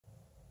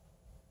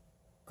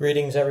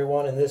Greetings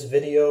everyone. In this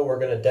video we're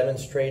going to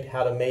demonstrate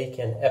how to make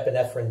an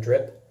epinephrine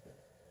drip.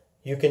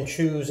 You can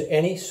choose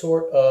any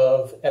sort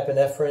of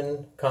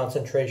epinephrine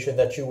concentration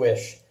that you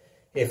wish.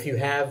 If you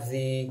have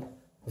the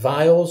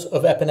vials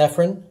of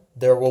epinephrine,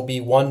 there will be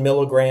 1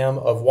 milligram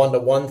of 1 to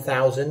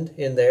 1,000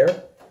 in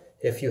there.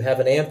 If you have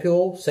an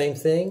ampule, same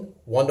thing,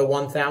 1 to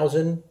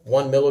 1,000,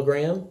 1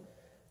 milligram.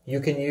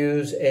 You can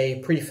use a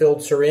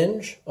pre-filled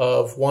syringe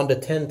of 1 to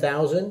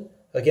 10,000.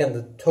 Again,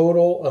 the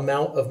total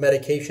amount of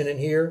medication in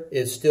here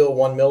is still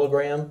 1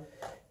 milligram.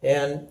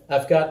 And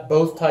I've got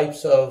both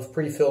types of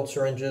pre-filled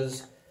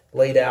syringes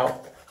laid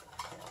out.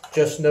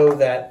 Just know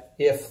that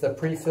if the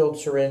pre-filled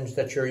syringe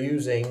that you're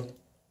using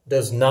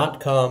does not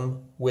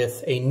come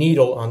with a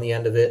needle on the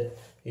end of it,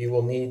 you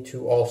will need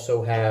to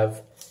also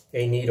have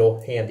a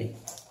needle handy.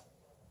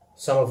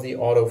 Some of the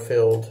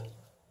auto-filled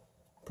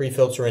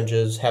pre-filled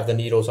syringes have the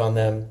needles on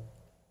them.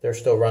 They're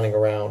still running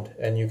around,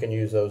 and you can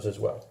use those as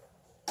well.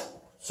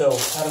 So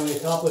how do we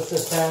accomplish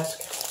this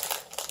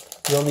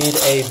task? You'll need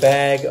a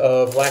bag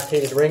of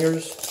lactated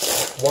ringers,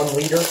 1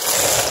 liter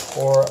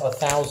or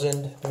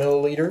 1,000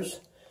 milliliters.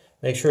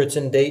 Make sure it's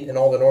in date and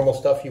all the normal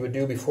stuff you would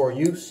do before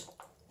use.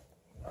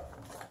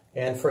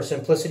 And for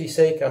simplicity's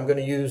sake, I'm going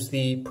to use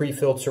the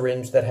pre-filled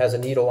syringe that has a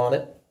needle on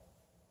it.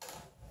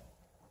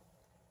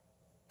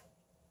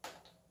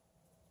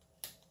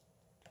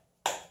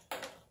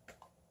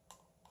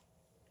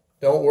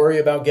 Don't worry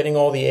about getting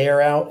all the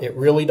air out. It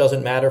really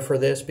doesn't matter for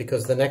this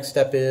because the next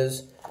step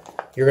is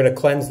you're going to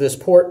cleanse this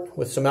port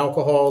with some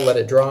alcohol, let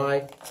it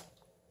dry,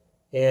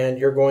 and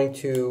you're going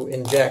to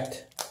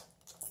inject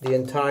the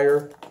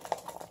entire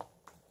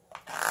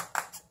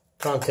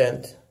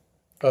content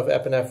of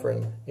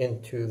epinephrine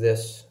into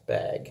this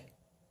bag.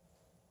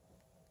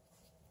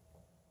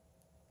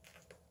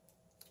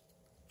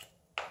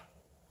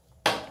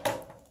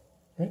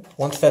 Right.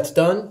 Once that's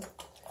done,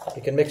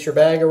 you can mix your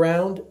bag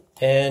around,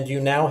 and you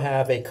now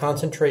have a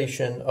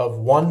concentration of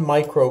 1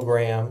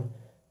 microgram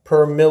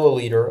per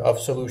milliliter of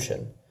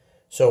solution.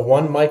 So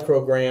 1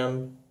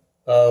 microgram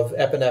of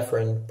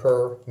epinephrine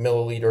per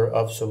milliliter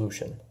of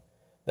solution.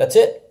 That's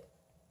it.